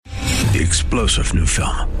The explosive new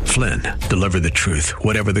film, Flynn, deliver the truth,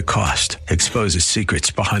 whatever the cost, exposes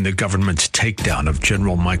secrets behind the government's takedown of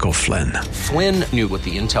General Michael Flynn. Flynn knew what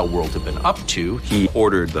the intel world had been up to. He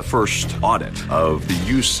ordered the first audit of the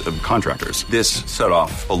use of contractors. This set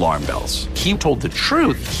off alarm bells. He told the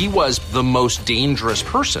truth. He was the most dangerous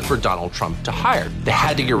person for Donald Trump to hire. They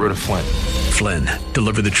had to get rid of Flynn. Flynn,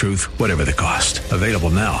 deliver the truth, whatever the cost. Available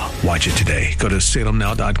now. Watch it today. Go to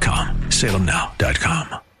salemnow.com.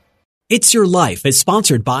 salemnow.com. It's Your Life is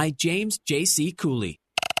sponsored by James J.C. Cooley.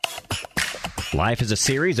 Life is a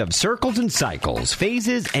series of circles and cycles,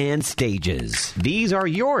 phases and stages. These are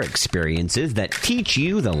your experiences that teach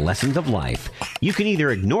you the lessons of life. You can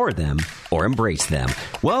either ignore them or embrace them.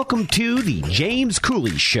 Welcome to the James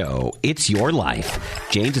Cooley Show. It's Your Life.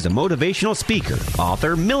 James is a motivational speaker,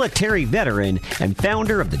 author, military veteran, and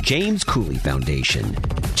founder of the James Cooley Foundation.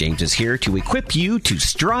 James is here to equip you to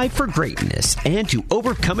strive for greatness and to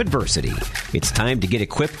overcome adversity. It's time to get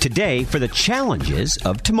equipped today for the challenges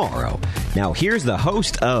of tomorrow. Now, here's the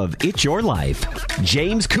host of It's Your Life,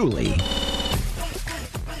 James Cooley.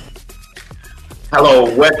 Hello,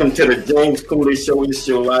 welcome to the James Cooley Show, It's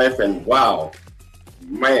Your Life. And wow,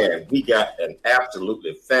 man, we got an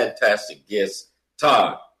absolutely fantastic guest,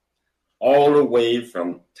 Todd, all the way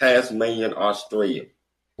from Tasmania, Australia.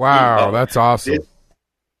 Wow, that's awesome.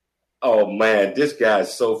 Oh, man, this guy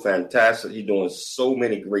is so fantastic. He's doing so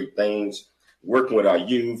many great things, working with our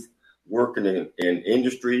youth, working in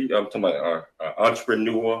industry. I'm talking about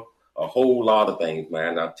entrepreneur, a whole lot of things,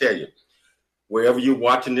 man. I'll tell you, wherever you're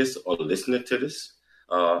watching this or listening to this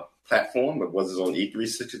platform, whether it's on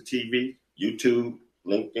E360 TV, YouTube,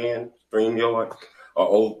 LinkedIn, StreamYard,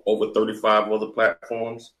 or over 35 other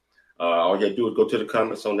platforms, all you have to do is go to the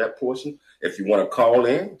comments on that portion. If you want to call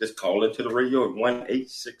in, just call into the radio at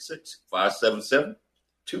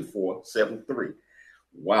 1-866-577-2473.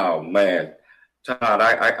 Wow, man. Todd,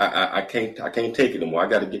 I can't take it anymore. I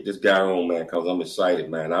got to get this guy on, man, because I'm excited,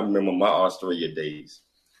 man. I remember my Australia days,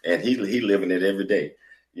 and he living it every day,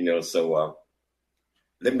 you know. So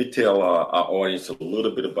let me tell our audience a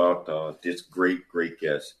little bit about this great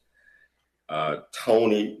guest,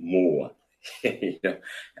 Tony Moore. You know,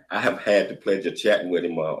 I have had the pleasure of chatting with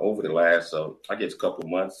him over the last, I guess, couple of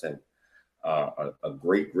months, and a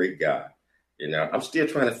great guy. You know, I'm still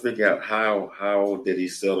trying to figure out how did he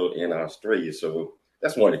settle in Australia. So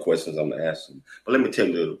that's one of the questions I'm going to ask him. But let me tell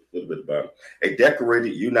you a little bit about him. A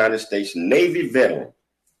decorated United States Navy veteran,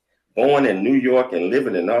 born in New York and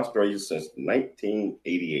living in Australia since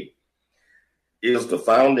 1988. He is the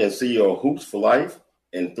founder and CEO of Hoops for Life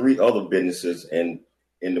and 3 other businesses in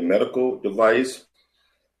the medical device,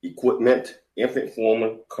 equipment, infant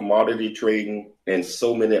formula, commodity trading, and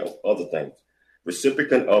so many other things.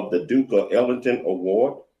 Recipient of the Duke of Ellington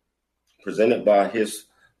Award, presented by His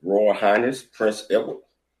Royal Highness Prince Edward,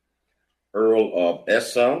 Earl of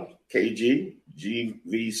Essam, KG,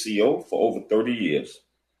 GVCO, for over 30 years,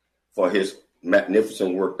 for his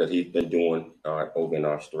magnificent work that he's been doing over in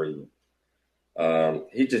Australia.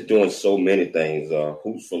 He's just doing so many things.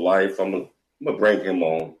 Hoops for Life, I'm going to bring him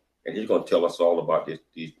on, and he's going to tell us all about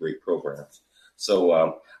these great programs.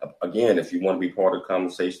 So, again, if you want to be part of the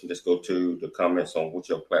conversation, just go to the comments on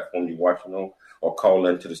whichever platform you're watching on, or call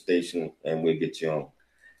into the station, and we'll get you on.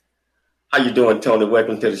 How you doing, Tony?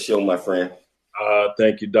 Welcome to the show, my friend.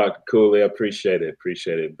 Thank you, Dr. Cooley. I appreciate it.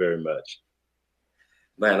 Appreciate it very much.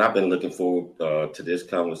 Man, I've been looking forward to this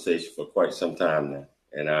conversation for quite some time now,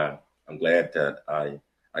 and I'm glad that I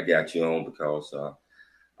got you on, because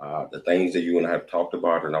the things that you and I have talked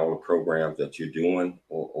about and all the programs that you're doing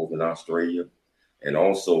over in Australia, and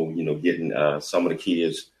also, you know, getting some of the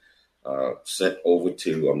kids sent over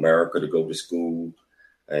to America to go to school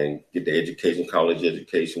and get the education, college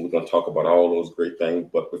education. We're going to talk about all those great things.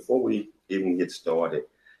 But before we even get started,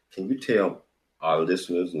 can you tell our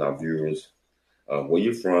listeners and our viewers where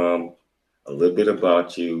you're from, a little bit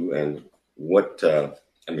about you, and what,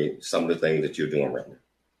 some of the things that you're doing right now?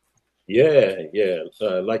 Yeah.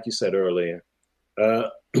 Like you said earlier,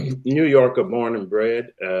 New Yorker born and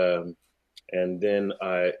bred. And then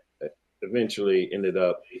I eventually ended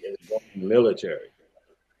up in the military,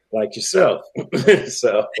 like yourself.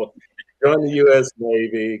 So joined the U.S.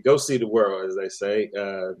 Navy, go see the world, as they say.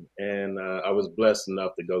 And I was blessed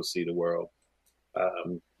enough to go see the world.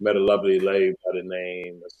 Met a lovely lady by the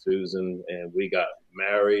name of Susan, and we got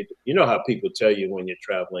married. You know how people tell you when you're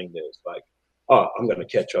traveling, there's like, oh, I'm going to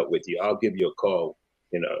catch up with you. I'll give you a call,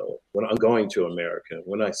 you know, when I'm going to America.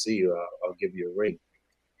 When I see you, I'll give you a ring.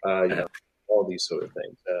 You know, all these sort of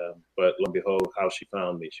things. But lo and behold, how she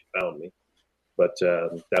found me. But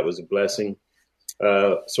that was a blessing.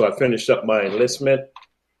 So I finished up my enlistment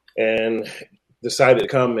and decided to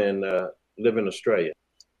come and live in Australia.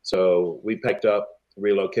 So we packed up,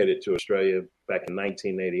 relocated to Australia back in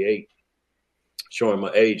 1988. Showing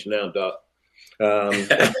my age now, Doc.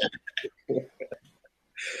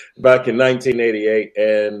 Back in 1988,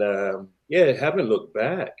 and haven't looked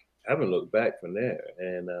back. Haven't looked back from there,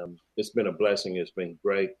 and it's been a blessing. It's been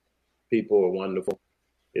great. People are wonderful.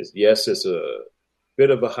 It's a bit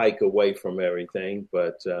of a hike away from everything,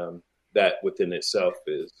 but that within itself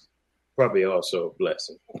is probably also a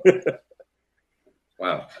blessing.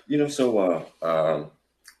 Wow. So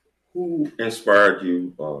who inspired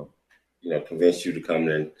you, convinced you to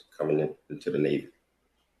coming into the Navy?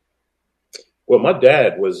 Well, my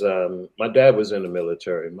dad was in the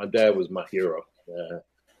military. My dad was my hero.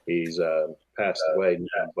 He's passed away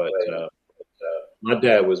now, but my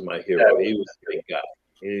dad was my hero. He was a great guy.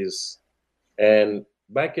 And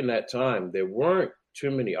back in that time, there weren't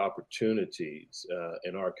too many opportunities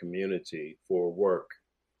in our community for work,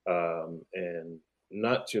 and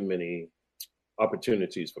not too many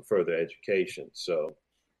opportunities for further education. So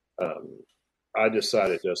I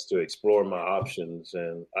decided just to explore my options,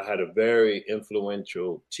 and I had a very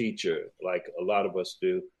influential teacher, like a lot of us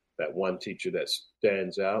do, that one teacher that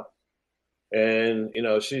stands out. And,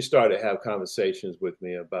 she started to have conversations with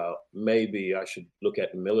me about maybe I should look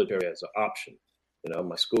at the military as an option.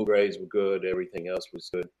 My school grades were good. Everything else was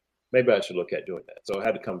good. Maybe I should look at doing that. So I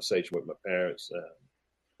had a conversation with my parents.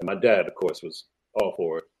 And my dad, of course, was all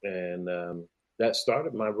for it. And that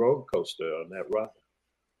started my roller coaster on that ride.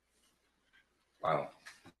 Wow.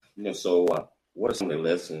 So what are some of the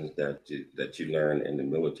lessons that you learned in the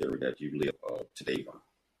military that you live today by?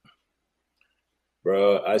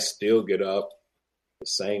 Bro, I still get up the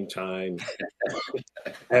same time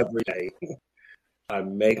every day. I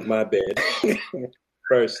make my bed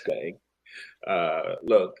first thing.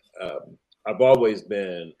 Look, I've always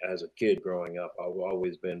been, as a kid growing up, I've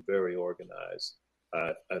always been very organized.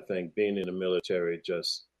 I think being in the military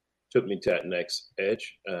just took me to that next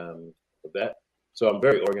edge of that. So I'm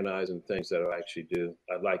very organized in things that I actually do.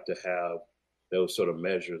 I'd like to have those sort of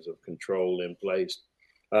measures of control in place.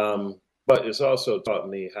 But it's also taught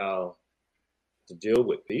me how to deal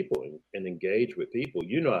with people and engage with people.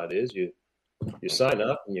 You know how it is. You sign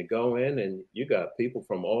up and you go in and you got people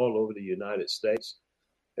from all over the United States,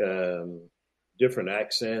 different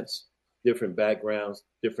accents, different backgrounds,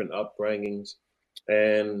 different upbringings.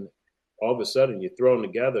 And all of a sudden you're thrown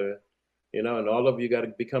together, and all of you got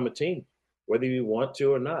to become a team, whether you want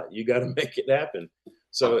to or not. You got to make it happen.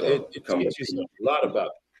 So it teaches you a lot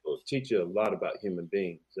about people. It teaches you a lot about human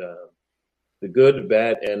beings. The good, the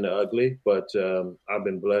bad, and the ugly, but I've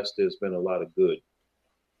been blessed. There's been a lot of good.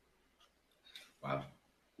 Wow.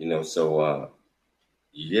 So,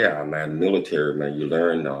 man, military, man, you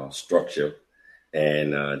learn structure.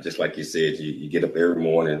 And just like you said, you get up every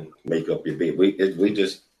morning, make up your bed.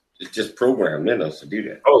 It's just programmed in us to do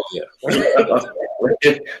that. Oh, yeah.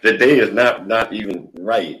 The day is not even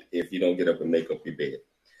right if you don't get up and make up your bed.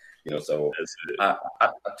 So I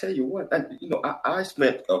tell you what, I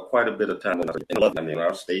spent quite a bit of time in London. I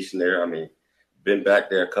was stationed there. Been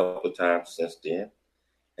back there a couple of times since then.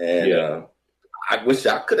 And I wish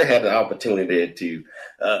I could have had the opportunity to,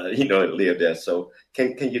 live there. So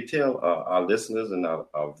can you tell our listeners and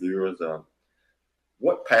our viewers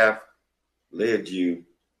what path led you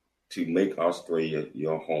to make Australia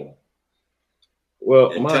your home?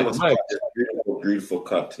 Well, and tell us about this beautiful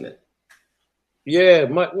continent. Yeah,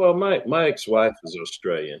 my ex-wife is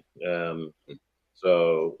Australian.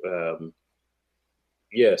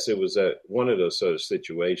 Yes, it was one of those sort of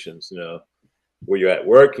situations, where you're at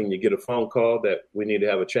work and you get a phone call that we need to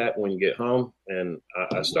have a chat when you get home. And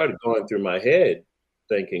I started going through my head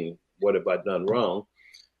thinking, what have I done wrong?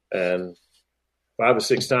 And 5 or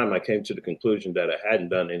 6 times I came to the conclusion that I hadn't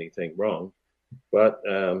done anything wrong. But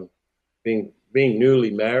being newly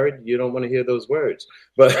married, you don't want to hear those words.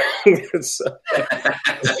 But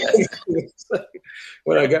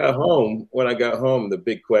when I got home, the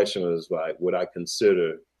big question was like, would I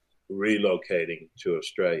consider relocating to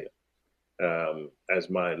Australia as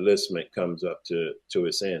my enlistment comes up to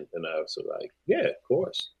its end? And I was like, yeah, of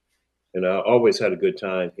course. I always had a good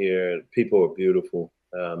time here. People are beautiful.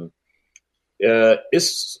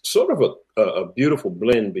 It's sort of a beautiful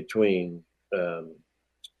blend between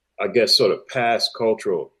I guess sort of past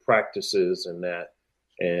cultural practices and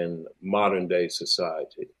modern day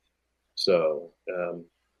society. So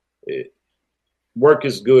work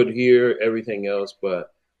is good here, everything else,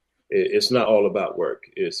 but it's not all about work.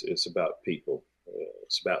 It's about people.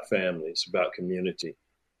 It's about family. It's about community.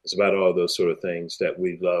 It's about all those sort of things that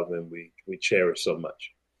we love and we cherish so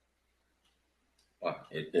much.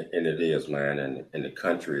 And it is, man. And the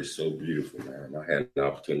country is so beautiful, man. I had an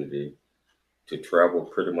opportunity to travel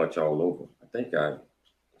pretty much all over. I think I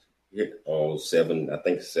hit all seven to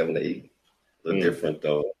eight the different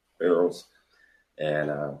boroughs.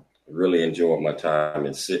 And really enjoyed my time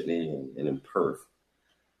in Sydney and in Perth.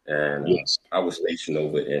 And Yes. I was stationed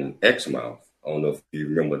over in Exmouth. I don't know if you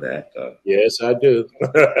remember that. Yes, I do.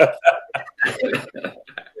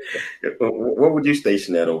 What would you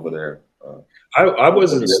station at over there? I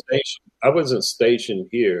wasn't stationed. I wasn't stationed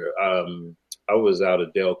here. I was out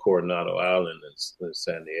of Del Coronado Island in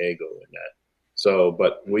San Diego and that. So,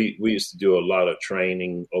 but we used to do a lot of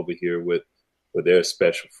training over here with their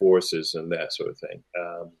special forces and that sort of thing.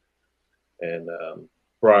 And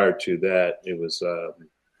prior to that, it was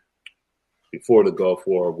before the Gulf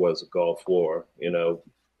War was a Gulf War. You know,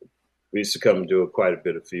 we used to come and do quite a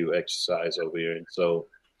bit of few exercise over here, and so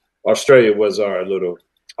Australia was our little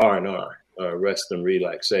R&R, our rest and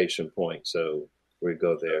relaxation point. So we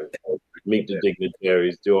go there, meet the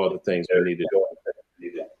dignitaries, do all the things we need to do.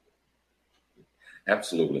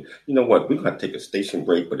 Absolutely. You know what? We're going to take a station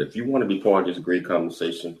break, but if you want to be part of this great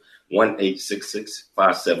conversation,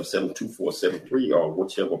 1-866-577-2473 or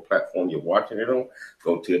whichever platform you're watching it on,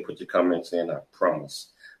 go to it, put your comments in. I promise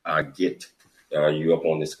I'll get you up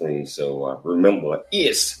on the screen. So remember,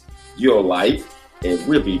 it's your life, and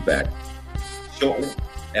we'll be back shortly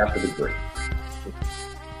after the break.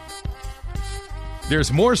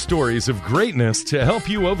 There's more stories of greatness to help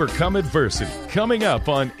you overcome adversity coming up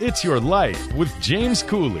on It's Your Life with James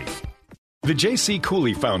Cooley. The J.C.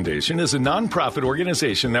 Cooley Foundation is a nonprofit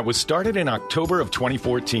organization that was started in October of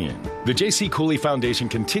 2014. The J.C. Cooley Foundation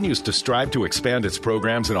continues to strive to expand its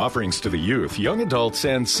programs and offerings to the youth, young adults,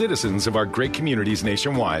 and citizens of our great communities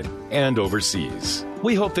nationwide and overseas.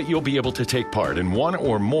 We hope that you'll be able to take part in one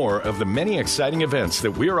or more of the many exciting events that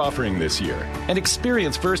we're offering this year and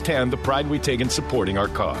experience firsthand the pride we take in supporting our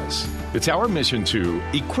cause. It's our mission to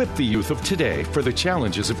equip the youth of today for the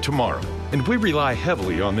challenges of tomorrow, and we rely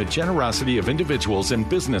heavily on the generosity of individuals and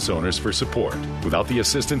business owners for support. Without the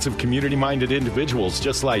assistance of community-minded individuals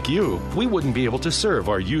just like you, we wouldn't be able to serve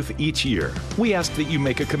our youth each year. We ask that you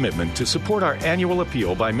make a commitment to support our annual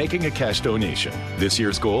appeal by making a cash donation. This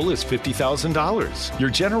year's goal is $50,000. Your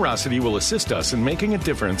generosity will assist us in making a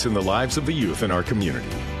difference in the lives of the youth in our community.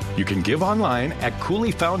 You can give online at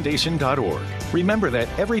CooleyFoundation.org. Remember that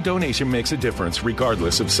every donation makes a difference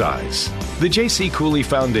regardless of size. The J.C. Cooley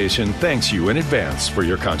Foundation thanks you in advance for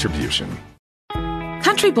your contribution.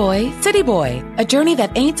 Country Boy, City Boy, a journey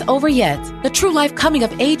that ain't over yet. The true life coming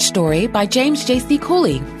of age story by James J.C.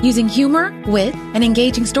 Cooley. Using humor, wit, and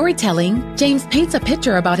engaging storytelling, James paints a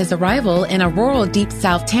picture about his arrival in a rural deep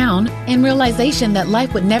south town and realization that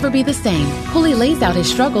life would never be the same. Cooley lays out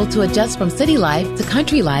his struggle to adjust from city life to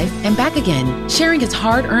country life and back again, sharing his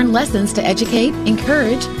hard-earned lessons to educate,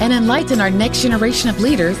 encourage, and enlighten our next generation of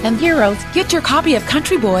leaders and heroes. Get your copy of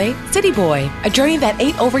Country Boy, City Boy, a journey that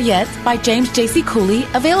ain't over yet by James J.C. Cooley,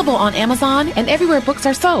 available on Amazon and everywhere books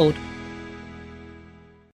are sold.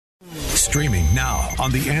 Streaming now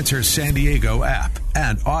on the Answer San Diego app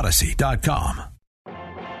and Odyssey.com.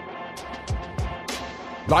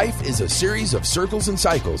 Life is a series of circles and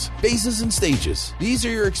cycles, phases and stages. These are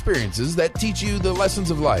your experiences that teach you the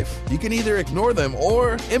lessons of life. You can either ignore them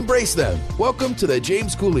or embrace them. Welcome to the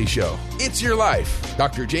James Cooley Show. It's your life.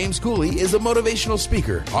 Dr. James Cooley is a motivational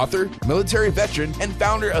speaker, author, military veteran, and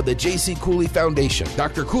founder of the J.C. Cooley Foundation.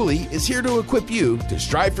 Dr. Cooley is here to equip you to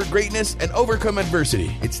strive for greatness and overcome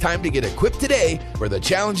adversity. It's time to get equipped today for the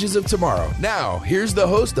challenges of tomorrow. Now, here's the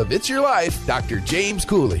host of It's Your Life, Dr. James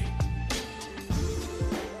Cooley.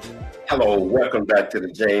 Hello, welcome back to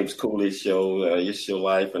the James Cooley Show. It's Your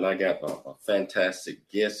Life, and I got a fantastic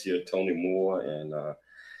guest here, Tony Moore, and a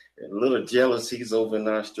little jealous he's over in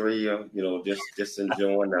Australia, you know, just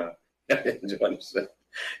enjoying himself,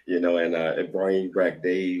 you know, and it brings back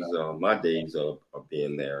days, my days of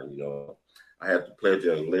being there. You know, I had the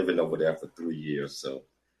pleasure of living over there for 3 years, so,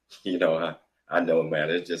 you know, I know, man,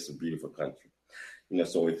 it's just a beautiful country. You know,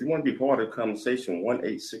 so if you want to be part of the conversation,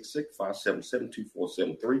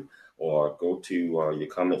 1-866-577-2473, or go to your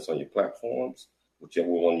comments on your platforms, whichever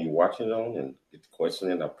one you're watching on, and get the question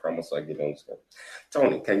in. I promise I'll get on the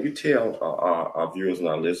Tony, can you tell our viewers and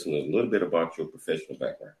our listeners a little bit about your professional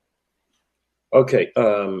background? Okay.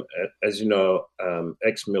 As you know,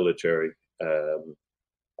 ex-military.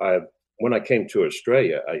 When I came to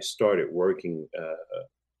Australia, I started working,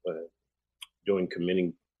 doing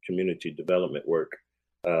community development work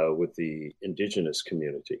with the indigenous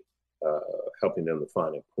community, helping them to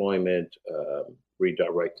find employment,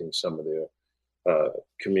 redirecting some of their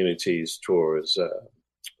communities towards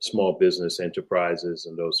small business enterprises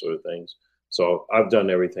and those sort of things. So I've done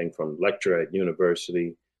everything from lecture at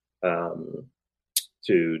university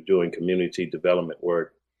to doing community development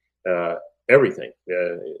work, everything,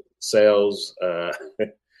 sales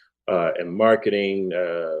and marketing,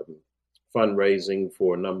 fundraising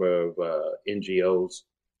for a number of NGOs,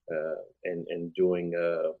 and doing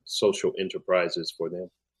social enterprises for them.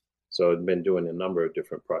 So I've been doing a number of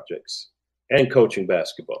different projects and coaching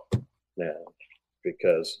basketball now,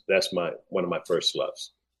 because that's one of my first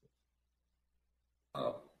loves.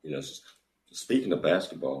 Speaking of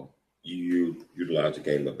basketball, you utilize the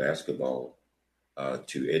game of basketball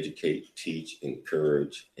to educate, teach,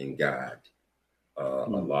 encourage, and guide a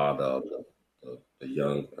lot of the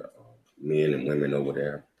young men and women over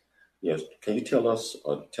there. Yes, can you tell us,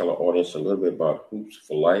 tell our audience a little bit about Hoops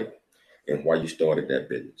for Life and why you started that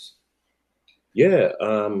business? Yeah.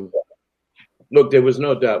 Look, there was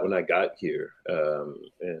no doubt when I got here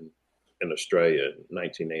in Australia in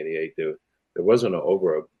 1988, there wasn't an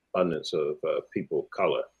overabundance of people of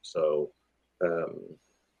color. So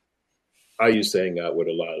I used to hang out with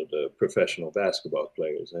a lot of the professional basketball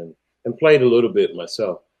players and played a little bit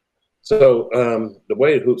myself. So the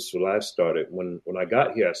way Hoops for Life started, when I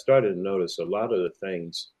got here, I started to notice a lot of the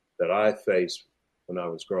things that I faced when I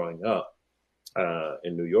was growing up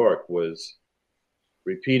in New York was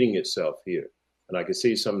repeating itself here. And I could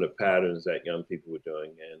see some of the patterns that young people were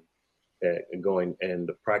doing and going, and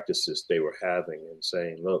the practices they were having, and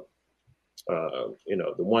saying, look,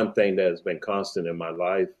 the one thing that has been constant in my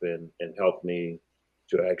life and helped me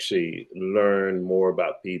to actually learn more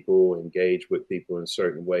about people, engage with people in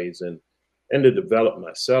certain ways, and to develop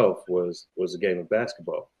myself was the game of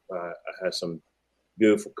basketball. I had some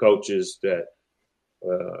beautiful coaches that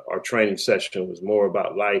our training session was more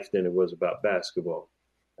about life than it was about basketball.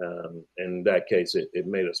 And in that case, it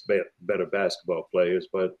made us better basketball players,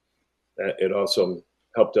 but it also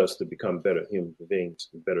helped us to become better human beings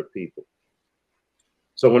and better people.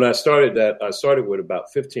 So when I started that, I started with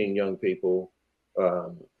about 15 young people.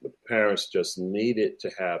 The parents just needed to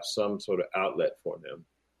have some sort of outlet for them.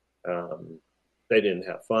 They didn't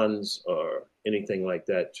have funds or anything like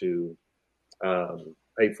that to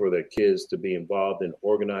pay for their kids to be involved in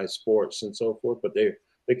organized sports and so forth, but the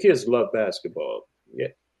kids love basketball. Yeah,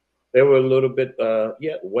 they were a little bit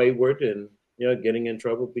wayward and getting in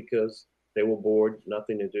trouble because they were bored,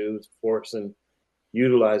 nothing to do, forcing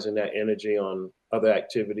utilizing that energy on other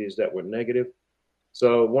activities that were negative.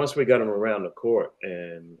 So once we got them around the court,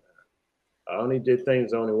 and I only did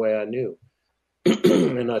things the only way I knew.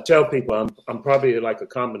 And I tell people I'm probably like a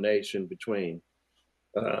combination between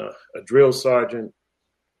a drill sergeant,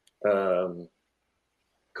 Coach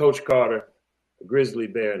Carter, a grizzly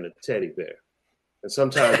bear, and a teddy bear. And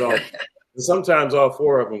sometimes all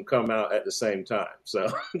four of them come out at the same time. So,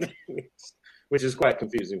 which is quite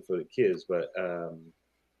confusing for the kids. But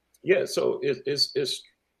so it's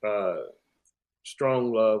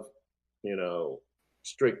strong love,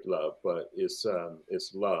 strict love, but it's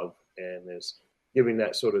love, and it's giving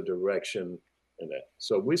that sort of direction and that.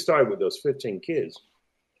 So we started with those 15 kids.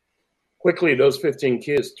 Quickly, those 15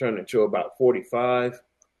 kids turned into about 45.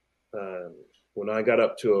 When I got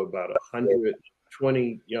up to about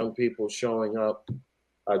 120 young people showing up,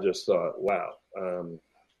 I just thought, wow,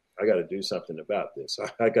 I got to do something about this.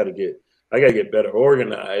 I got to get better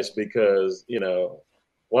organized, because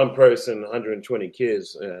one person, 120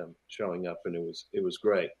 kids showing up, and it was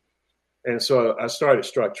great. And so I started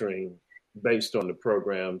structuring based on the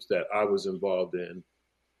programs that I was involved in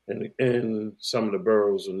some of the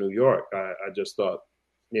boroughs of New York. I just thought,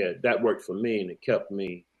 that worked for me, and it kept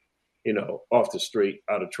me, off the street,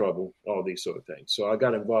 out of trouble, all these sort of things. So I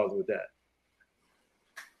got involved with that.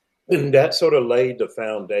 And that sort of laid the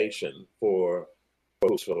foundation for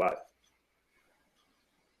Hoops for Life.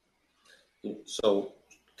 So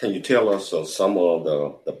can you tell us some of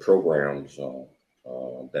the programs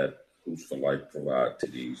that Hoops for Life provide to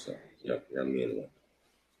these young men and women?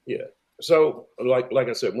 Yeah. So like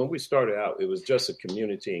I said, when we started out, it was just a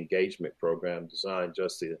community engagement program designed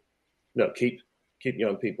just to keep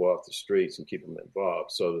young people off the streets and keep them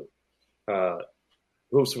involved. So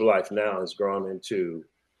Hoops for Life now has grown into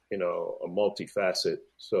a multifaceted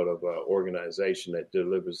sort of organization that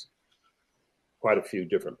delivers quite a few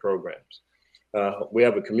different programs. We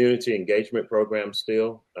have a community engagement program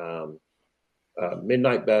still,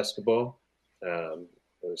 midnight basketball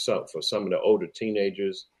for some of the older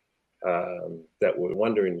teenagers that were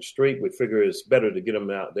wandering the street. We figure it's better to get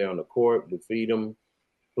them out there on the court. We feed them,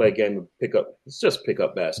 play a game, pick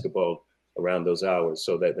up basketball around those hours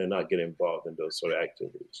so that they're not getting involved in those sort of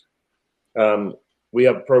activities. We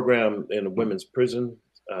have a program in a women's prison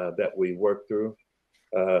that we work through.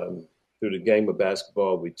 Through the game of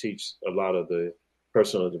basketball, we teach a lot of the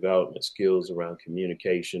personal development skills around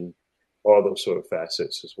communication, all those sort of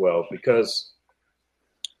facets as well. Because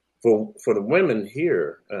for the women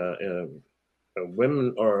here,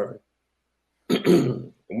 women are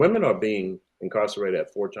being incarcerated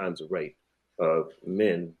at 4 times the rate of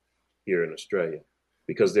men here in Australia,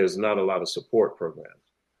 because there's not a lot of support programs.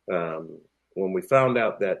 When we found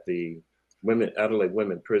out that the Adelaide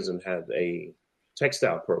Women Prison had a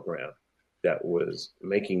textile program that was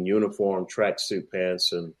making uniform, tracksuit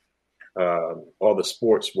pants, and all the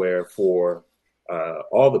sportswear for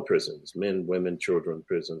all the prisons, men, women, children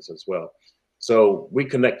prisons as well. So we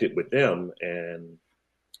connected with them and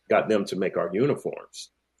got them to make our uniforms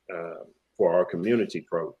for our community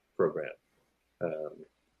program.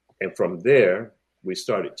 And from there, we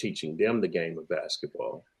started teaching them the game of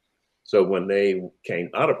basketball. So when they came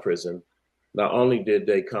out of prison, not only did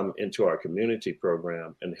they come into our community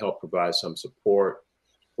program and help provide some support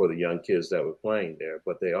for the young kids that were playing there,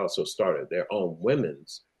 but they also started their own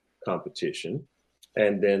women's competition.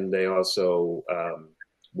 And then they also,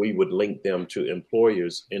 we would link them to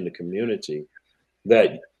employers in the community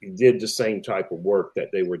that did the same type of work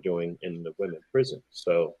that they were doing in the women's prison.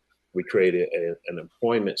 So we created an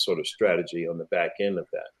employment sort of strategy on the back end of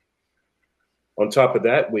that. On top of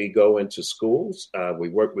that, we go into schools. We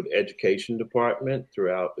work with the education department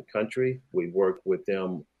throughout the country. We work with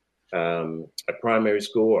them at primary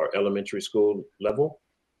school or elementary school level,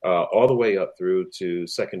 all the way up through to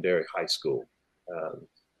secondary high school.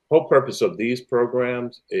 Whole purpose of these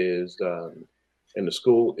programs is in the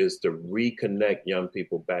school is to reconnect young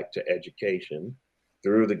people back to education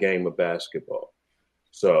through the game of basketball.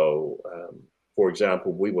 So, for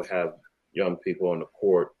example, we will have young people on the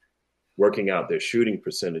court working out their shooting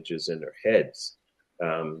percentages in their heads.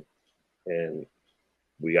 And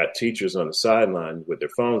we got teachers on the sideline with their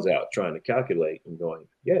phones out trying to calculate and going,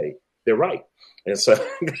 yay, they're right. And so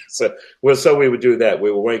we would do that.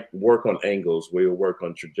 We would work on angles. We would work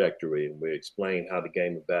on trajectory, and we explain how the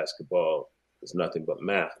game of basketball is nothing but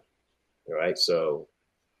math. All right. So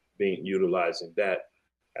utilizing that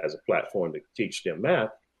as a platform to teach them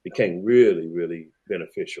math became really, really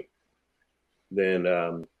beneficial. Then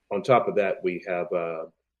on top of that, we have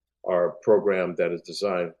our program that is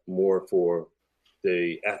designed more for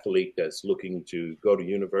the athlete that's looking to go to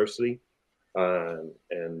university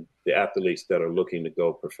and the athletes that are looking to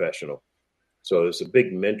go professional. So there's a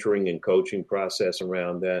big mentoring and coaching process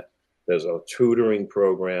around that. There's a tutoring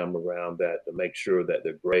program around that to make sure that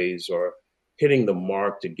their grades are hitting the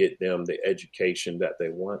mark to get them the education that they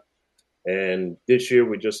want. And this year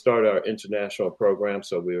we just started our international program.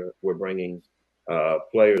 So we're bringing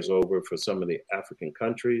players over for some of the African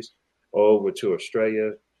countries over to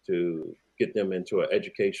Australia to get them into an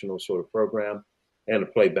educational sort of program and to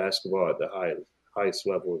play basketball at the highest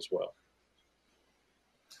level as well.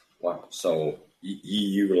 Wow. So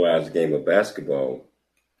you utilize the game of basketball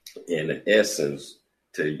in essence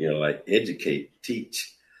to, like educate,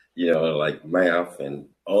 teach, like math and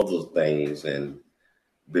all those things. And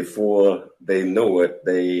before they know it,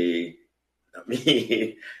 they're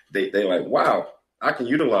like, wow, I can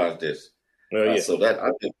utilize this. So that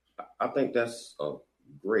I think that's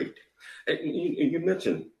great. And you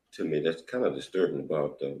mentioned to me that's kind of disturbing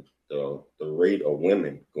about the rate of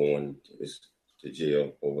women going to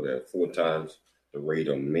jail over there 4 times the rate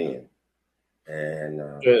of men. And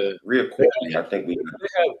real quickly, I think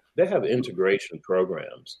they have integration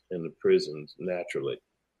programs in the prisons naturally,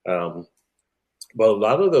 but a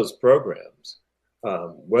lot of those programs,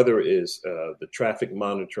 whether it is the traffic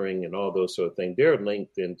monitoring and all those sort of things, they're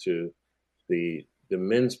linked into the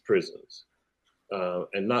men's prisons,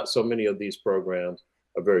 and not so many of these programs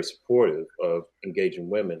are very supportive of engaging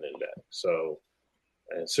women in that. So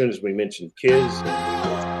as soon as we mention kids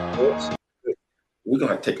and sports, we're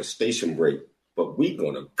going to take a station break, but we're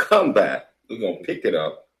going to come back. We're going to pick it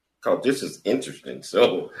up because this is interesting.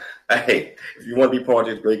 So, hey, if you want to be part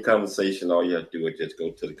of this great conversation, all you have to do is just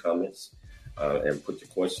go to the comments and put your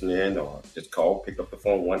question in, or just pick up the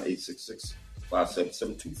phone,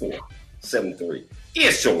 1-866-577-2473.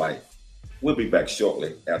 It's your life. We'll be back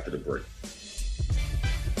shortly after the break.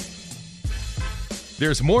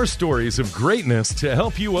 There's more stories of greatness to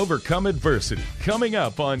help you overcome adversity coming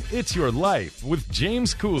up on It's Your Life with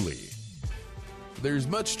James Cooley. There's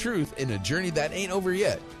much truth in a journey that ain't over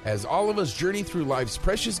yet, as all of us journey through life's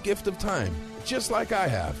precious gift of time, just like I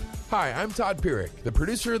have. Hi, I'm Todd Pierick, the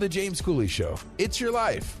producer of The James Cooley Show. It's your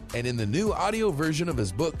life. And in the new audio version of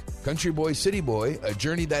his book, Country Boy, City Boy, A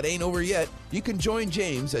Journey That Ain't Over Yet, you can join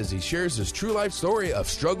James as he shares his true life story of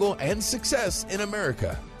struggle and success in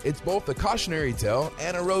America. It's both a cautionary tale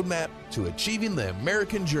and a roadmap to achieving the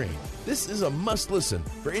American dream. This is a must listen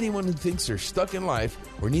for anyone who thinks they're stuck in life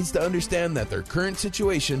or needs to understand that their current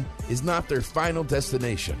situation is not their final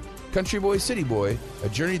destination. Country Boy, City Boy, A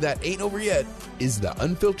Journey That Ain't Over Yet is the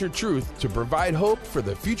unfiltered truth to provide hope for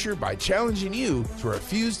the future by challenging you to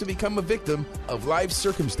refuse to become a victim of life's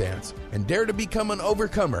circumstance and dare to become an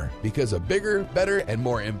overcomer because a bigger, better, and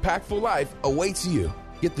more impactful life awaits you.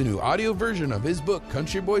 Get the new audio version of his book,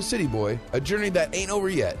 Country Boy, City Boy, A Journey That Ain't Over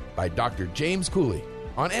Yet by Dr. James Cooley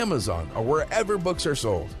on Amazon or wherever books are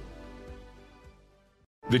sold.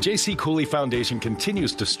 The J.C. Cooley Foundation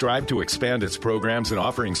continues to strive to expand its programs and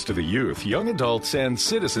offerings to the youth, young adults, and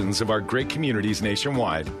citizens of our great communities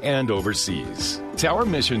nationwide and overseas. It's our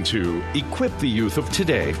mission to equip the youth of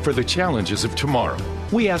today for the challenges of tomorrow.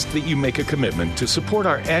 We ask that you make a commitment to support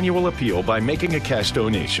our annual appeal by making a cash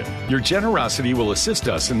donation. Your generosity will assist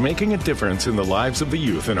us in making a difference in the lives of the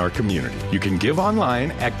youth in our community. You can give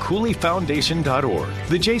online at CooleyFoundation.org.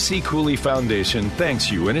 The J.C. Cooley Foundation thanks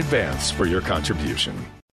you in advance for your contribution.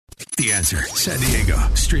 The Answer San Diego,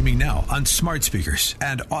 streaming now on smart speakers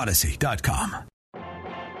and Odyssey.com.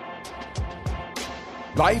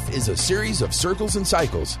 Life is a series of circles and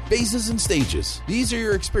cycles, phases and stages. These are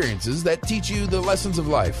your experiences that teach you the lessons of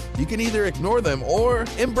life. You can either ignore them or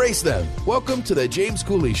embrace them. Welcome to the James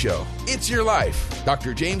Cooley Show. It's your life.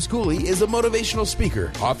 Dr. James Cooley is a motivational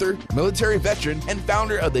speaker, author, military veteran, and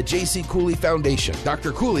founder of the J.C. Cooley Foundation.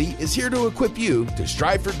 Dr. Cooley is here to equip you to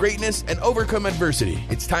strive for greatness and overcome adversity.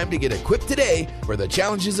 It's time to get equipped today for the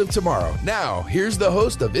challenges of tomorrow. Now, here's the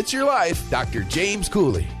host of It's Your Life, Dr. James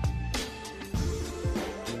Cooley.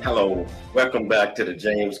 Hello, welcome back to the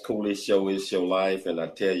James Cooley Show. It's your life, and I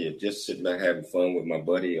tell you, just sitting there having fun with my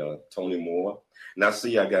buddy Tony Moore. And I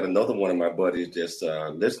see I got another one of my buddies just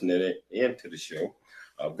listening into the show.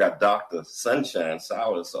 I've got Dr. Sunshine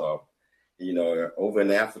Salas, over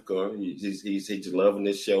in Africa. He's loving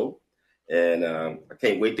this show, and I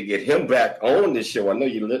can't wait to get him back on this show. I know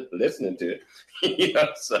you're listening to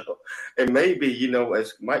it, so and maybe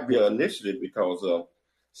it might be an initiative because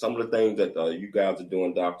some of the things that you guys are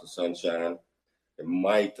doing, Dr. Sunshine, it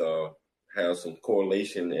might have some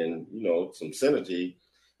correlation and, some synergy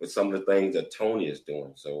with some of the things that Tony is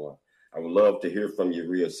doing. So I would love to hear from you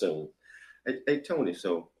real soon. Hey, Tony,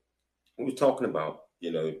 so we were talking about,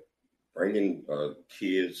 bringing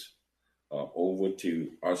kids over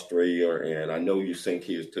to Australia, and I know you send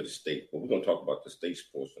kids to the States, but we're going to talk about the States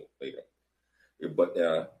portion later. But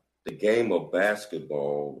the game of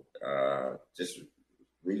basketball, just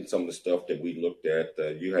reading some of the stuff that we looked at,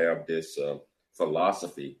 you have this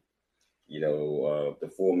philosophy,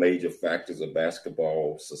 the four major factors of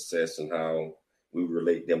basketball success and how we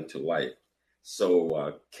relate them to life.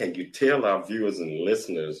 So can you tell our viewers and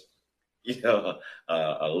listeners, a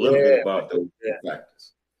little bit about those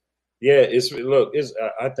factors? Yeah,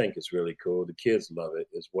 I think it's really cool. The kids love it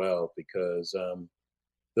as well because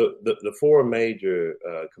the four major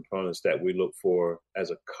components that we look for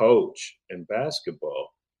as a coach in basketball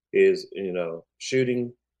is,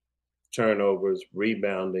 shooting, turnovers,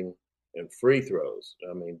 rebounding, and free throws.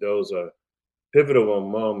 I mean, those are pivotal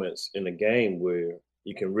moments in a game where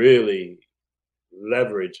you can really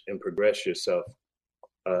leverage and progress yourself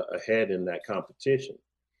ahead in that competition.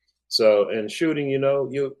 So, and shooting,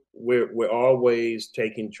 we're always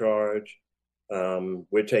taking charge.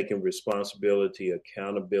 We're taking responsibility,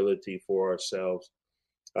 accountability for ourselves.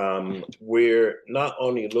 We're not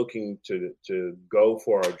only looking to go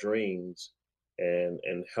for our dreams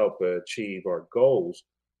and help achieve our goals,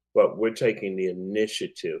 but we're taking the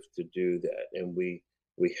initiative to do that. And we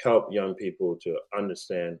help young people to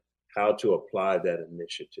understand how to apply that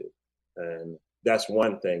initiative. And that's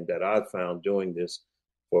one thing that I've found doing this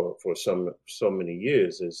for so many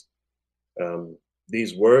years is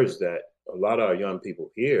these words that a lot of our young people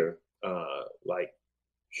hear, like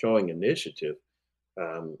showing initiative,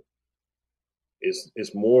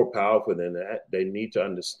 is more powerful than that. They need to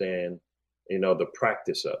understand, the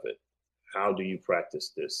practice of it. How do you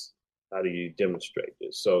practice this? How do you demonstrate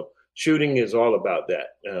this? So shooting is all about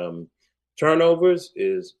that. Turnovers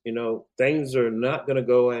is, things are not going to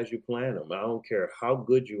go as you plan them. I don't care how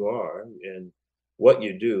good you are and what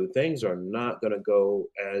you do. Things are not going to go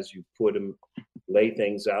as you lay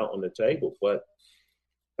things out on the table. But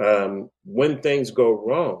when things go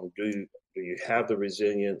wrong, do you have the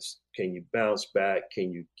resilience? Can you bounce back?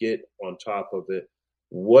 Can you get on top of it?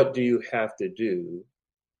 What do you have to do?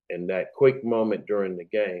 and that quick moment during the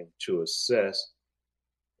game to assess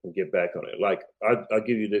and get back on it. Like, I'll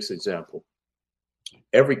give you this example.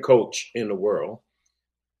 Every coach in the world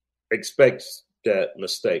expects that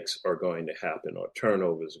mistakes are going to happen or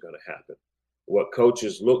turnovers are going to happen. What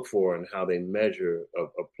coaches look for and how they measure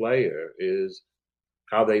a player is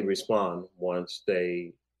how they respond once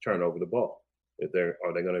they turn over the ball.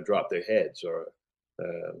 Are they going to drop their heads, or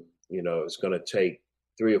it's going to take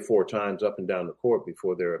 3 or 4 times up and down the court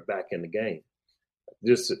before they're back in the game.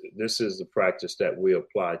 This is the practice that we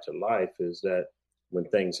apply to life, is that when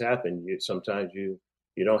things happen, sometimes you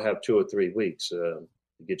don't have 2 or 3 weeks to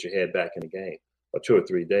get your head back in the game, or 2 or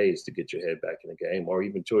 3 days to get your head back in the game, or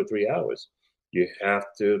even 2 or 3 hours. You have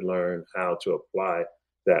to learn how to apply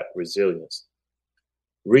that resilience.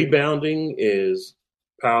 Rebounding is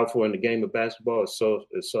powerful in the game of basketball. It's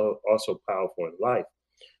also powerful in life.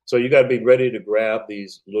 So you got to be ready to grab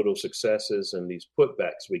these little successes and these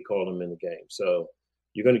putbacks, we call them in the game. So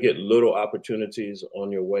you're going to get little opportunities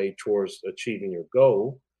on your way towards achieving your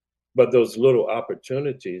goal, but those little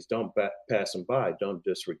opportunities, don't pass them by. Don't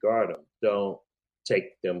disregard them. Don't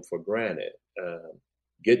take them for granted.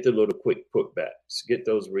 Get the little quick putbacks. Get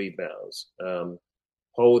those rebounds.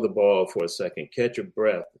 Hold the ball for a second. Catch your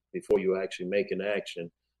breath before you actually make an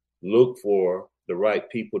action. Look for the right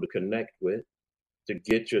people to connect with to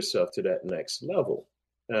get yourself to that next level.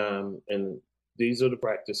 And these are the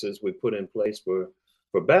practices we put in place for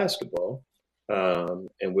basketball,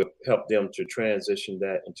 and we help them to transition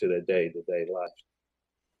that into their day-to-day life.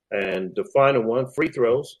 And the final one, free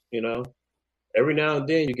throws. Every now and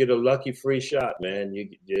then you get a lucky free shot, man.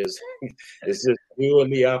 It's just you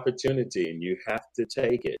and the opportunity, and you have to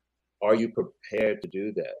take it. Are you prepared to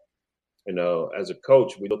do that? As a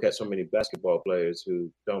coach, we look at so many basketball players who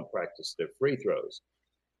don't practice their free throws,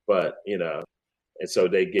 but and so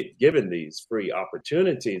they get given these free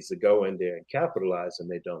opportunities to go in there and capitalize, and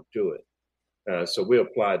they don't do it. So we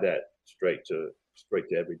apply that straight to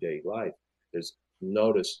everyday life. Is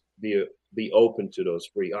notice, be open to those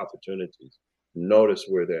free opportunities. Notice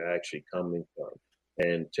where they're actually coming from,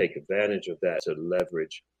 and take advantage of that to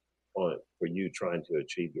leverage on for you trying to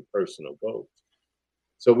achieve your personal goals.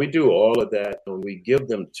 So we do all of that, and we give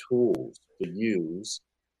them tools to use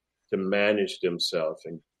to manage themselves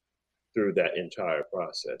and through that entire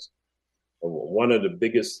process. And one of the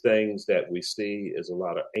biggest things that we see is a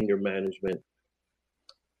lot of anger management.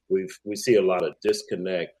 We see a lot of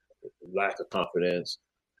disconnect, lack of confidence,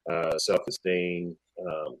 self-esteem,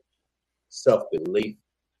 self-belief.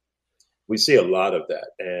 We see a lot of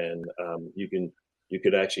that, and you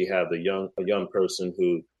could actually have a young person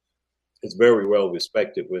who is very well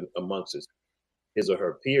respected amongst his or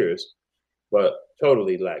her peers, but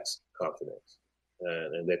totally lacks confidence,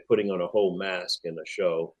 and they're putting on a whole mask in a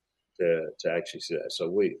show to actually see that. So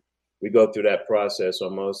we go through that process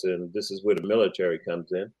almost, and this is where the military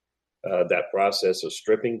comes in. That process of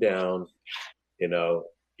stripping down,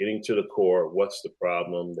 getting to the core. What's the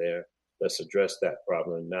problem there? Let's address that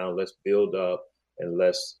problem. Now let's build up, and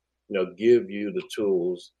let's give you the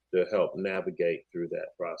tools to help navigate through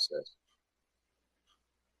that process.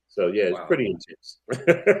 So yeah, it's pretty intense.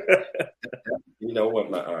 You know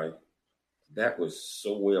what, that was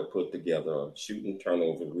so well put together. Shooting,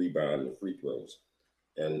 turnover, rebound, and free throws,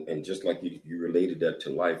 and just like you related that to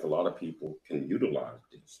life, a lot of people can utilize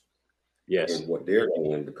this. Yes, and what they're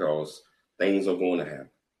doing, because things are going to happen.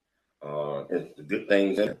 And the good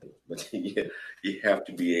things happen, but you have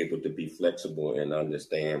to be able to be flexible and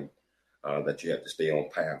understand that you have to stay on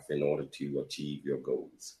path in order to achieve your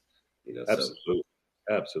goals. Absolutely.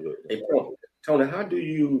 Absolutely. Hey, Tony, how do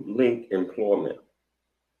you link employment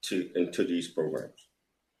into these programs?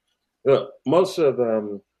 Well, most of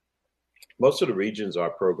the regions our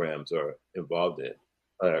programs are involved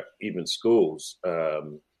in, even schools,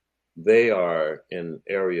 they are in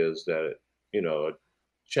areas that are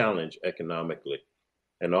challenged economically,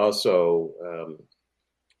 and also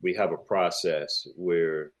we have a process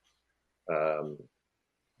where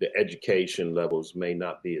the education levels may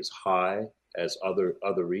not be as high as other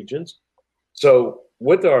regions. So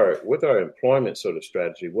with our employment sort of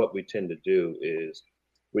strategy, what we tend to do is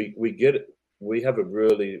we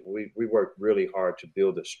work really hard to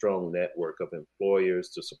build a strong network of employers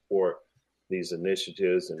to support these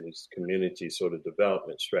initiatives and these community sort of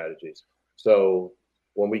development strategies. So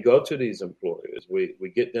when we go to these employers,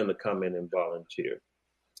 we get them to come in and volunteer.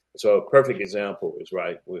 So a perfect example is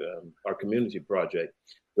our community project.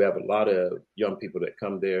 We have a lot of young people that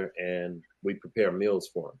come there, and we prepare meals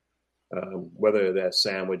for them. Whether that's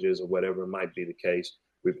sandwiches or whatever might be the case,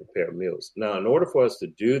 we prepare meals. Now, in order for us to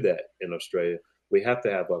do that in Australia, we have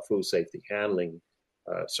to have our food safety handling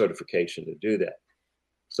certification to do that.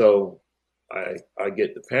 So I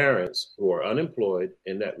get the parents who are unemployed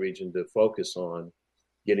in that region to focus on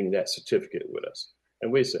getting that certificate with us.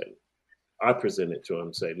 And I present it to them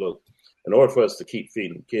and say, look, in order for us to keep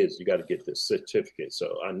feeding kids, you got to get this certificate.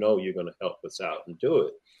 So I know you're going to help us out and do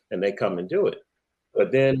it. And they come and do it.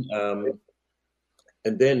 But then,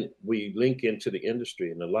 and then we link into the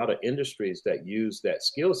industry, and a lot of industries that use that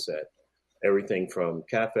skill set, everything from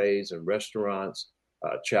cafes and restaurants,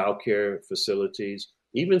 childcare facilities,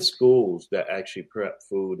 even schools that actually prep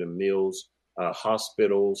food and meals,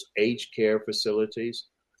 hospitals, aged care facilities.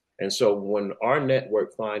 And so when our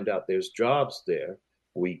network find out there's jobs there,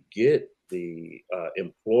 we get the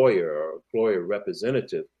employer or employer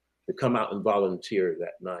representative to come out and volunteer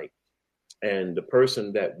that night. And the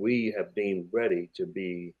person that we have deemed ready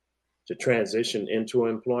to transition into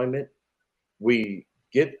employment, we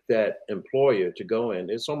get that employer to go in.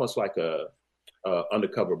 It's almost like a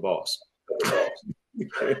undercover boss.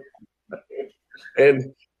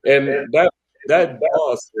 and that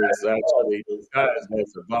boss is actually disguised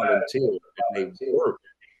as a volunteer, and they work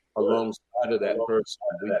alongside of that person.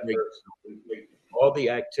 We make all the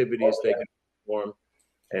activities they can perform,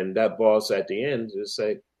 and that boss at the end just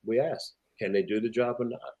say, we ask, can they do the job or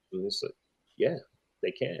not? And they say, yeah,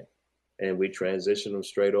 they can. And we transition them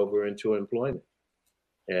straight over into employment.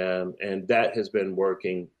 And that has been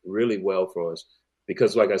working really well for us.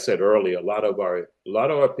 Because like I said earlier, a lot of our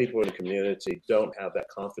people in the community don't have that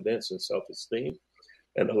confidence and self-esteem.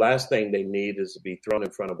 And the last thing they need is to be thrown in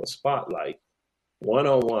front of a spotlight,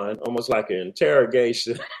 one-on-one, almost like an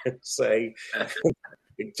interrogation, and say,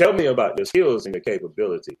 tell me about your skills and your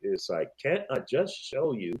capability. It's like, can't I just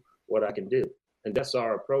show you what I can do? And that's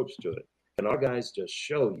our approach to it. And our guys just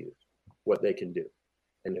show you what they can do.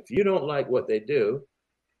 And if you don't like what they do,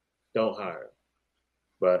 don't hire them.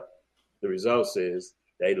 But the results is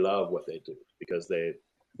they love what they do because they're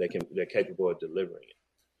capable of delivering it.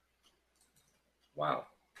 Wow,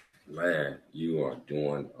 man, you are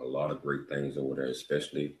doing a lot of great things over there,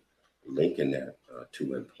 especially linking that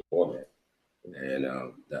to employment, and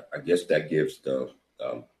I guess that gives the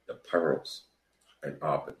parents an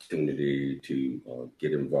opportunity to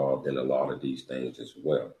get involved in a lot of these things as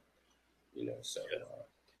well. You know, so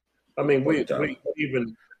I mean, we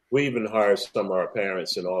even hire some of our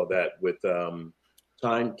parents and all that with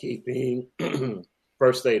timekeeping,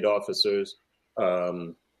 first aid officers,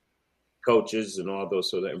 coaches, and all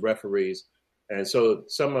those sort of referees. And so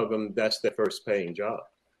some of them, that's their first paying job,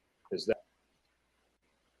 is that.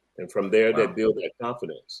 And from there, They build that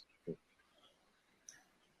confidence.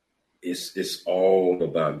 It's all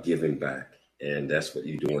about giving back. And that's what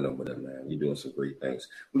you're doing over there, man. You're doing some great things.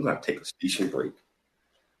 We're going to take a station break.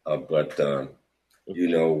 But you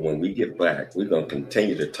know, when we get back, we're going to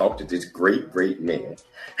continue to talk to this great, great man.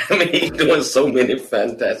 I mean, he's doing so many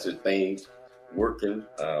fantastic things, working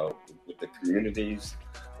with the communities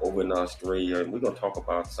over in Australia. And we're going to talk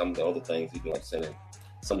about some of the other things he's doing, sending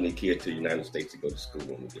some of the kids to the United States to go to school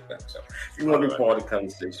when we get back. So if you want to be part of the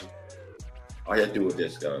conversation, all you have to do is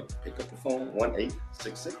just pick up the phone,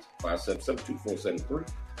 1-866-577-2473,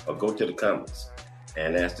 or go to the comments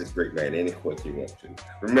and ask this great man any question you want to.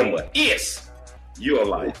 Remember, it's your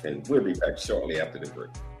life, and we'll be back shortly after the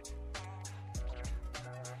break.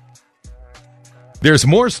 There's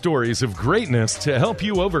more stories of greatness to help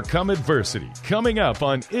you overcome adversity coming up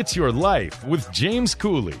on It's Your Life with James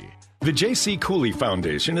Cooley. The J.C. Cooley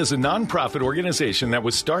Foundation is a nonprofit organization that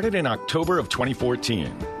was started in October of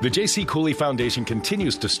 2014. The J.C. Cooley Foundation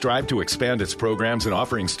continues to strive to expand its programs and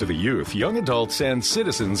offerings to the youth, young adults, and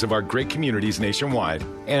citizens of our great communities nationwide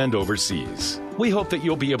and overseas. We hope that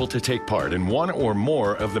you'll be able to take part in one or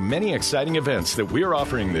more of the many exciting events that we're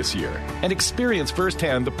offering this year and experience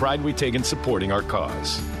firsthand the pride we take in supporting our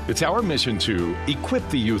cause. It's our mission to equip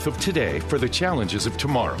the youth of today for the challenges of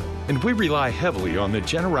tomorrow, and we rely heavily on the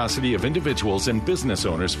generosity of individuals and business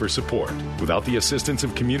owners for support. Without the assistance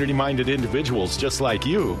of community-minded individuals just like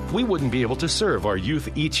you, we wouldn't be able to serve our youth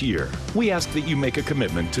each year. We ask that you make a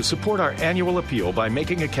commitment to support our annual appeal by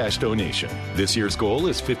making a cash donation. This year's goal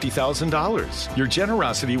is $50,000. Your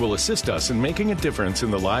generosity will assist us in making a difference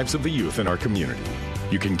in the lives of the youth in our community.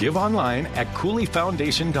 You can give online at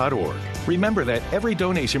CooleyFoundation.org. Remember that every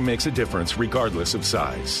donation makes a difference regardless of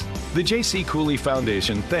size. The J.C. Cooley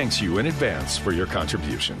Foundation thanks you in advance for your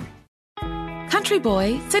contribution. Country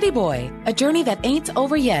Boy, City Boy, A Journey That Ain't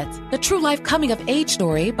Over Yet, the true life coming of age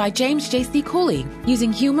story by James J.C. Cooley.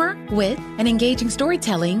 Using humor, wit, and engaging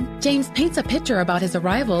storytelling, James paints a picture about his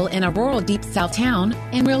arrival in a rural deep south town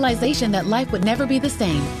and realization that life would never be the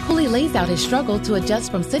same. Cooley lays out his struggle to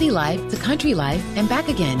adjust from city life to country life and back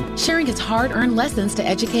again, sharing his hard-earned lessons to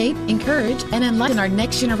educate, encourage, and enlighten our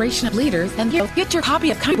next generation of leaders. And get your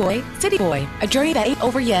copy of Country Boy, City Boy, A Journey That Ain't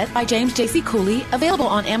Over Yet by James J.C. Cooley, available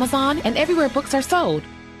on Amazon and everywhere books are sold.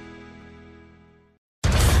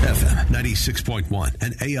 FM 96.1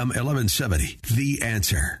 and AM 1170. The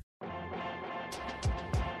Answer.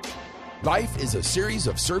 Life is a series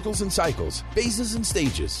of circles and cycles, phases and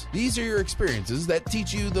stages. These are your experiences that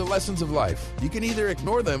teach you the lessons of life. You can either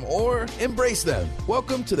ignore them or embrace them.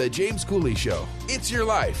 Welcome to the James Cooley Show. It's your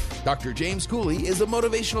life. Dr. James Cooley is a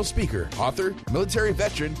motivational speaker, author, military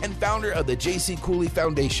veteran, and founder of the J.C. Cooley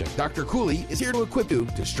Foundation. Dr. Cooley is here to equip you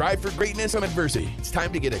to strive for greatness and adversity. It's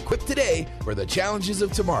time to get equipped today for the challenges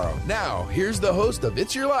of tomorrow. Now, here's the host of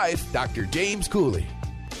It's Your Life, Dr. James Cooley.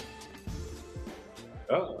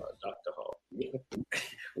 Dr. Hall.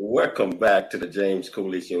 Welcome back to the James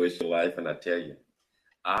Cooley Show. It's Your Life, and I tell you,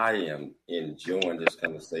 I am enjoying this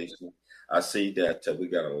conversation. I see that we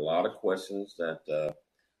got a lot of questions that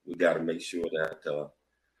we got to make sure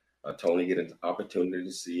that Tony get an opportunity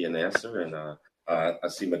to see and answer. And I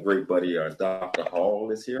see my great buddy Dr.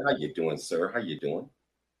 Hall is here. How you doing, sir? How you doing?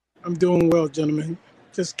 I'm doing well, gentlemen.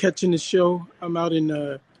 Just catching the show. I'm out in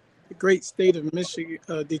the great state of Michigan,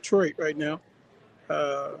 Detroit right now.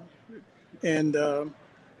 And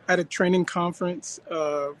at a training conference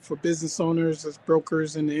for business owners as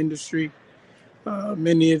brokers in the industry,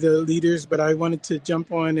 many of the leaders, but I wanted to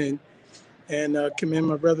jump on and commend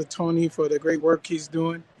my brother Tony for the great work he's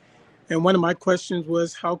doing. And one of my questions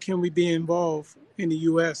was, how can we be involved in the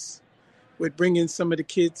U.S. with bringing some of the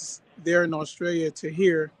kids there in Australia to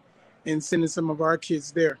here and sending some of our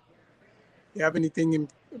kids there? You have anything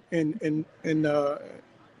in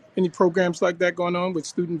any programs like that going on with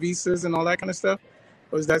student visas and all that kind of stuff?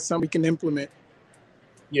 Or is that something we can implement?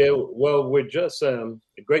 Yeah, well, we're just,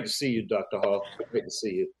 great to see you, Dr. Hall. Great to see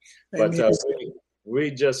you. But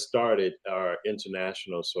we just started our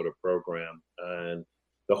international sort of program. And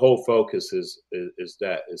the whole focus is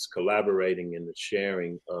collaborating in the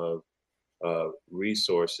sharing of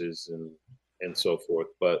resources and so forth.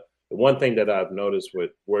 But the one thing that I've noticed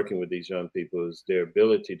with working with these young people is their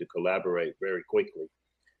ability to collaborate very quickly.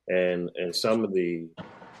 And some of the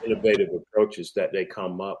innovative approaches that they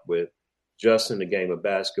come up with just in the game of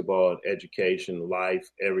basketball, education, life,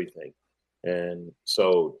 everything. And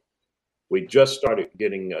so we just started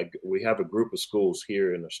we have a group of schools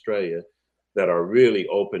here in Australia that are really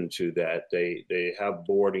open to that. They have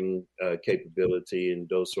boarding capability and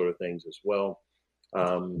those sort of things as well.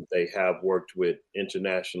 They have worked with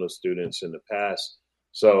international students in the past.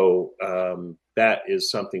 So that is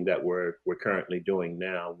something that we're currently doing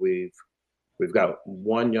now. We've got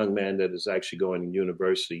one young man that is actually going to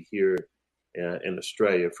university here in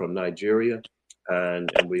Australia from Nigeria,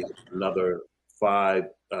 and we have another 5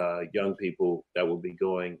 young people that will be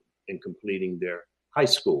going and completing their high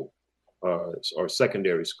school or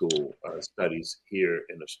secondary school studies here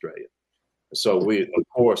in Australia. So we, of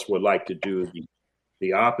course, would like to do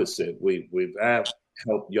the opposite. We've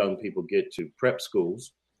helped young people get to prep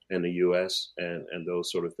schools in the U.S. and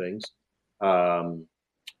those sort of things.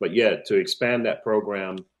 But yeah, to expand that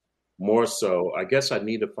program more so, I guess I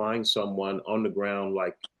need to find someone on the ground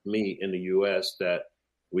like me in the U.S. that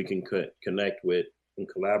we can connect with and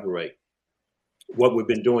collaborate. What we've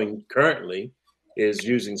been doing currently is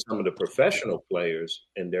using some of the professional players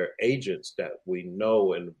and their agents that we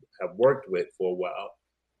know and have worked with for a while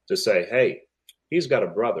to say, hey, he's got a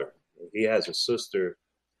brother, he has a sister,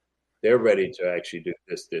 they're ready to actually do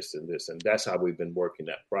this, and this. And that's how we've been working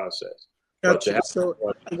that process. Gotcha. So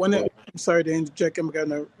I'm sorry to interject, I'm going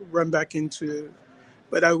to run back into it.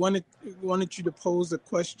 But I wanted you to pose a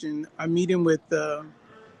question. I'm meeting with the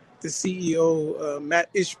CEO,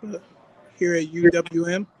 Matt Ishba, here at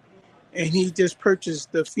UWM. And he just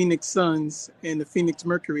purchased the Phoenix Suns and the Phoenix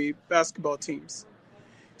Mercury basketball teams.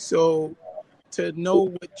 So to know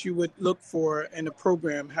what you would look for in a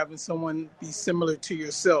program, having someone be similar to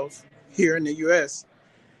yourself here in the U.S.,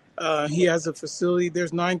 he has a facility.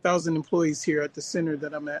 There's 9,000 employees here at the center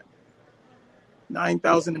that I'm at.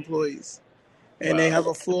 9,000 employees. And They have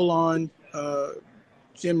a full-on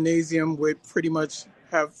gymnasium where pretty much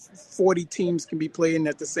have 40 teams can be playing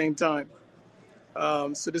at the same time.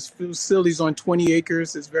 So this facility is on 20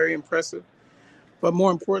 acres. It's very impressive. But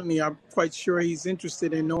more importantly, I'm quite sure he's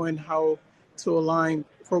interested in knowing how to align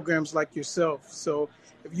programs like yourself. So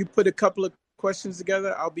if you put a couple of questions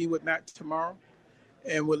together. I'll be with Matt tomorrow,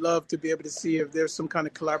 and would love to be able to see if there's some kind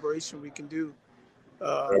of collaboration we can do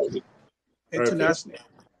internationally.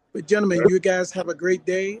 But gentlemen, you guys have a great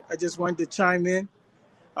day. I just wanted to chime in.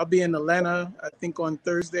 I'll be in Atlanta, I think, on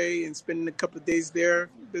Thursday and spending a couple of days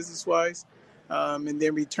there business-wise, and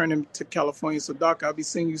then returning to California. So, Doc, I'll be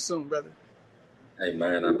seeing you soon, brother. Hey,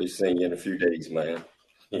 man, I'll be seeing you in a few days, man.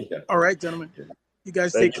 Yeah. All right, gentlemen. You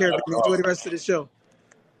guys take care. Enjoy the rest of the show.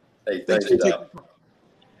 Hey, thanks for taking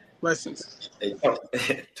Blessings. Hey,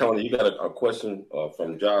 Tony, you got a question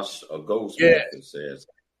from Josh Goldsmith that says,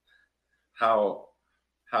 how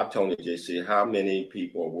Tony JC, how many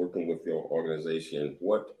people are working with your organization?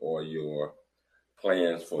 What are your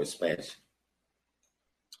plans for expansion?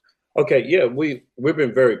 Okay, yeah, we've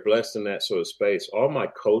been very blessed in that sort of space. All my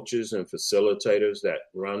coaches and facilitators that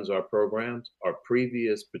runs our programs are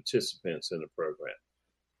previous participants in the program.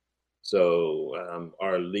 So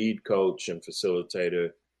our lead coach and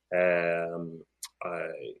facilitator, I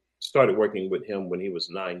started working with him when he was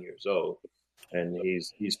 9 years old, and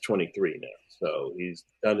he's 23 now. So he's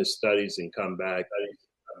done his studies and come back.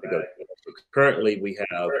 Currently, we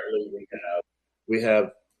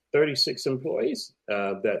have 36 employees.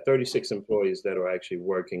 That 36 employees that are actually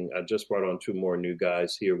working. I just brought on 2 more new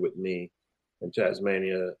guys here with me in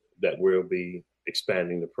Tasmania that will be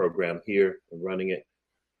expanding the program here and running it.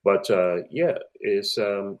 But it's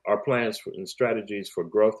our plans and strategies for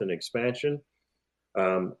growth and expansion.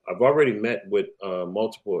 I've already met with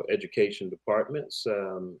multiple education departments.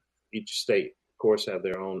 Each state, of course, have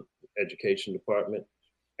their own education department,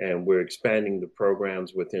 and we're expanding the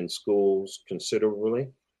programs within schools considerably.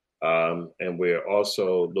 And we're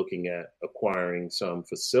also looking at acquiring some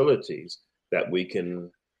facilities that we can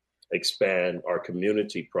expand our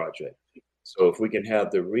community project. So if we can have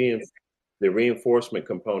the reinforcement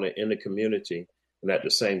component in the community, and at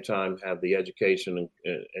the same time have the education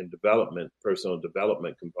and development, personal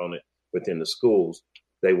development component within the schools,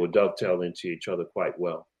 they will dovetail into each other quite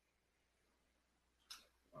well.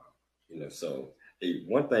 So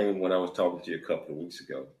one thing when I was talking to you a couple of weeks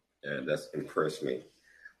ago, and that's impressed me,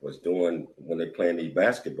 was when they playing these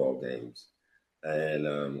basketball games,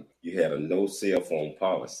 and you had a no cell phone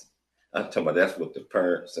policy. I'm talking about that's with the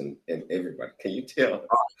parents and everybody. Can you tell?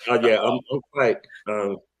 Yeah, I'm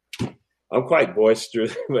quite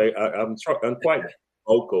boisterous. I'm quite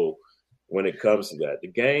vocal when it comes to that. The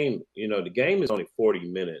game is only 40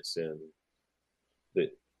 minutes, and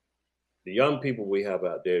the young people we have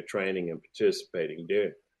out there training and participating,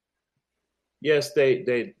 they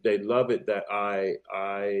love it that I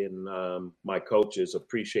and my coaches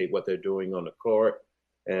appreciate what they're doing on the court,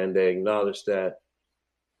 and they acknowledge that.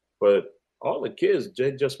 But all the kids,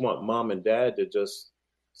 they just want mom and dad to just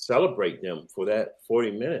celebrate them for that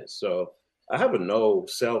 40 minutes. So I have a no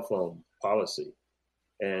cell phone policy,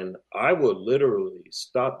 and I will literally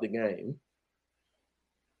stop the game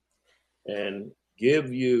and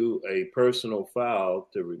give you a personal foul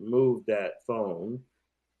to remove that phone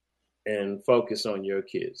and focus on your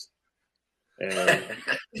kids. And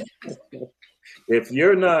if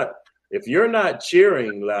you're not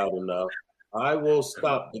cheering loud enough, I will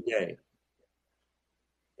stop the game.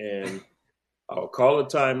 And I'll call a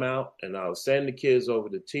timeout, and I'll send the kids over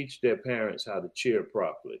to teach their parents how to cheer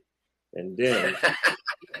properly. And then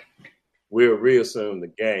we'll reassume the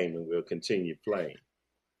game and we'll continue playing.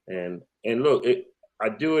 And look, I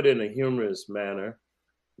do it in a humorous manner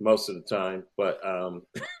most of the time, but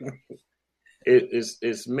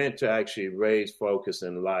it's meant to actually raise focus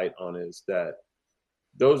and light on is that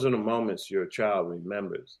those are the moments your child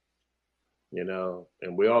remembers,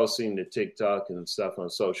 and we all seen the TikTok and stuff on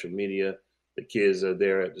social media. The kids are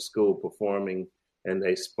there at the school performing, and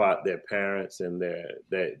they spot their parents, and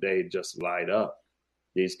they just light up.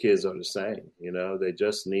 These kids are the same, they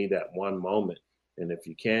just need that one moment. And if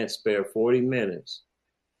you can't spare 40 minutes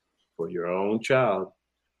for your own child,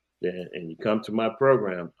 and you come to my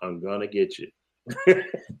program, I'm going to get you.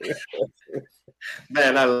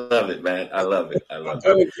 Man, I love it, man. I love it. I'm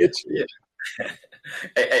going to get you. Yeah.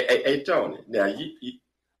 Hey, Tony, now, you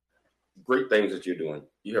great things that you're doing.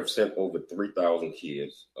 You have sent over 3,000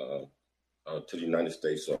 kids to the United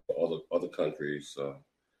States or other countries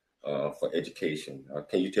for education.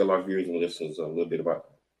 Can you tell our viewers and listeners a little bit about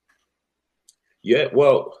that? Yeah,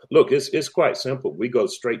 well, look, it's quite simple. We go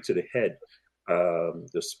straight to the head.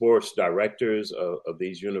 The sports directors of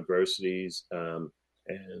these universities and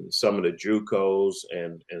some of the JUCOs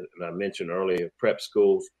and I mentioned earlier prep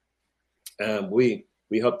schools. We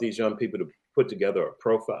help these young people to put together a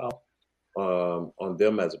profile on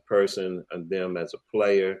them as a person, and them as a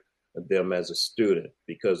player, and them as a student,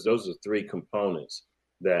 because those are 3 components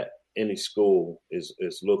that any school is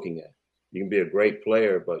looking at. You can be a great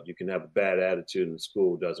player, but you can have a bad attitude and the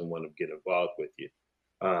school doesn't want to get involved with you.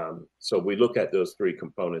 So we look at those three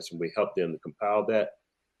components and we help them to compile that.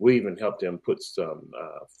 We even help them put some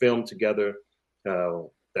film together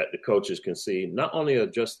that the coaches can see, not only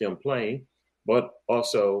of just them playing, but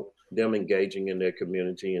also them engaging in their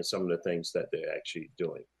community and some of the things that they're actually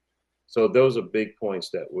doing. So those are big points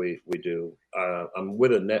that we do. I'm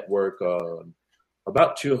with a network of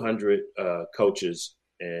about 200 coaches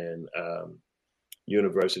and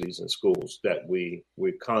universities and schools that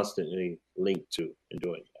we're constantly linked to in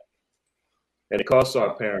doing that. And it costs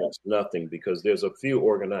our parents nothing because there's a few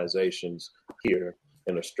organizations here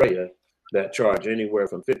in Australia that charge anywhere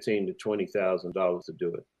from $15,000 to $20,000 to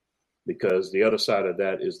do it. Because the other side of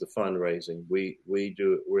that is the fundraising.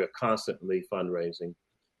 We're constantly fundraising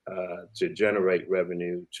to generate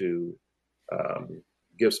revenue, to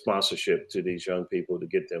give sponsorship to these young people to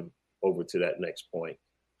get them over to that next point.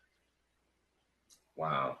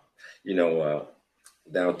 Wow.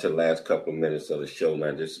 Down to the last couple of minutes of the show,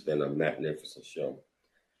 man, this has been a magnificent show.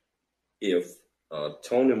 If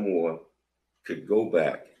Tony Moore could go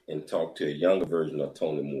back and talk to a younger version of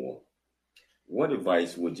Tony Moore, what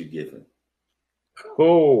advice would you give him?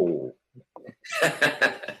 Oh.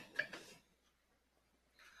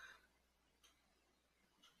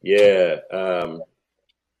 Yeah. I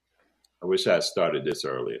wish I had started this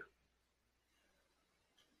earlier.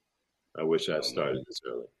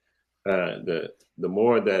 The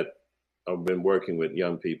more that I've been working with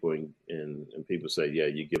young people and people say, yeah,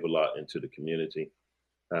 you give a lot into the community.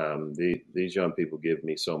 These young people give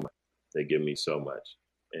me so much. They give me so much.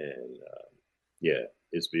 And yeah,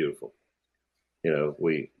 it's beautiful.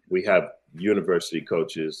 We have university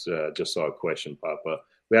coaches. Just saw a question pop up.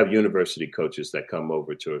 We have university coaches that come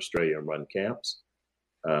over to Australia and run camps.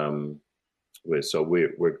 So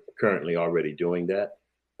we're currently already doing that.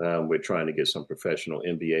 We're trying to get some professional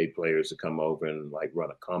NBA players to come over and run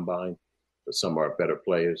a combine for some of our better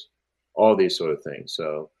players, all these sort of things.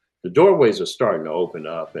 So the doorways are starting to open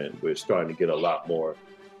up and we're starting to get a lot more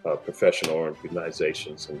professional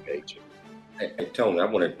organizations engaging. Hey, Tony, I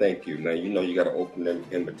want to thank you, man. You got to open an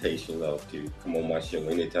invitation to come on my show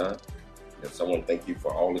anytime. So I want to thank you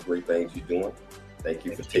for all the great things you're doing. Thank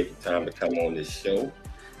you for taking time to come on this show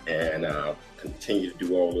and continue to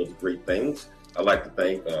do all those great things. I'd like to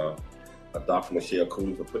thank Dr. Michelle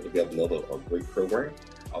Cooley for putting together another great program.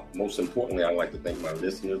 Most importantly, I'd like to thank my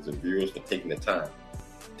listeners and viewers for taking the time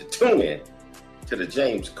to tune in to the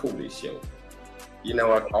James Cooley Show.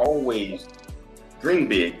 I always dream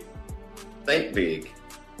big, think big,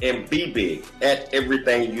 and be big at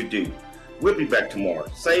everything you do. We'll be back tomorrow,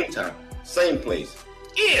 same time, same place.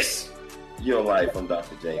 It's Your Life. I'm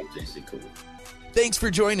Dr. James J.C. Cooley. Thanks for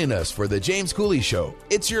joining us for the James Cooley Show.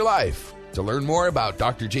 It's Your Life. To learn more about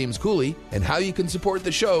Dr. James Cooley and how you can support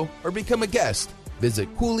the show or become a guest, visit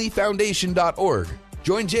CooleyFoundation.org.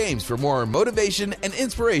 Join James for more motivation and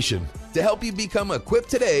inspiration to help you become equipped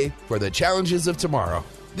today for the challenges of tomorrow.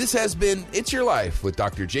 This has been It's Your Life with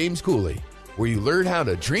Dr. James Cooley, where you learn how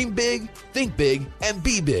to dream big, think big, and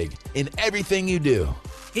be big in everything you do.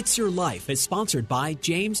 It's Your Life is sponsored by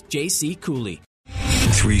James J.C. Cooley.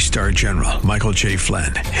 3-star General Michael J.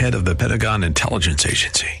 Flynn, head of the Pentagon Intelligence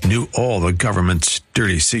Agency, knew all the government's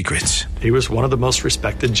dirty secrets. He was one of the most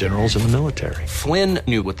respected generals in the military. Flynn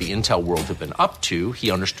knew what the intel world had been up to.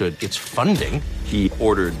 He understood its funding. He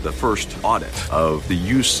ordered the first audit of the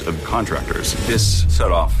use of contractors. This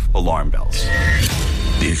set off alarm bells.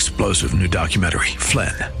 The explosive new documentary,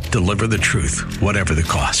 Flynn, Deliver the Truth, Whatever the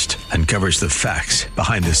Cost, uncovers the facts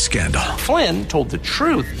behind this scandal. Flynn told the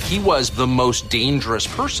truth. He was the most dangerous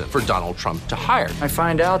person for Donald Trump to hire. I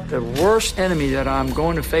find out the worst enemy that I'm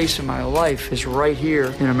going to face in my life is right here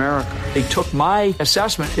in America. They took my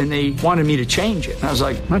assessment and they wanted me to change it. And I was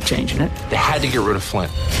like, I'm not changing it. They had to get rid of Flynn.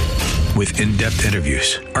 With in-depth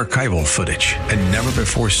interviews, archival footage, and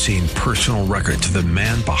never-before-seen personal records of the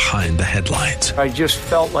man behind the headlines. I just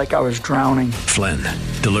felt like I was drowning. Flynn,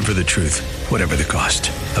 Deliver the Truth, Whatever the Cost.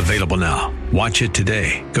 Available now. Watch it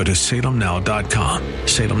today. Go to salemnow.com.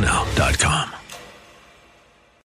 salemnow.com.